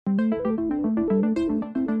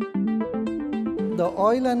The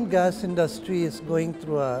oil and gas industry is going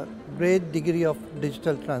through a great degree of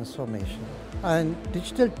digital transformation, and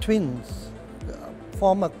digital twins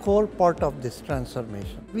form a core part of this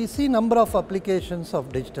transformation. We see number of applications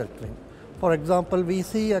of digital twin. For example, we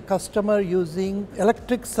see a customer using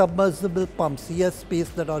electric submersible pumps,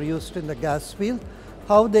 ESPs, that are used in the gas field,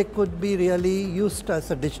 how they could be really used as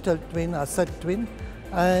a digital twin, asset twin,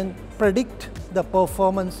 and predict the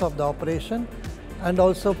performance of the operation, and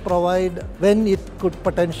also provide when it could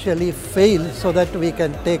potentially fail so that we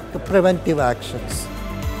can take preventive actions.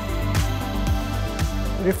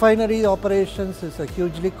 Refinery operations is a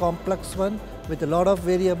hugely complex one with a lot of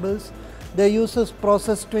variables. They use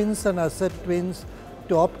process twins and asset twins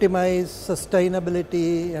to optimize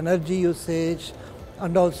sustainability, energy usage,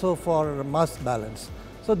 and also for mass balance.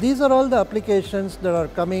 So these are all the applications that are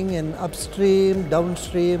coming in upstream,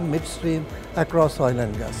 downstream, midstream across oil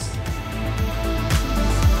and gas.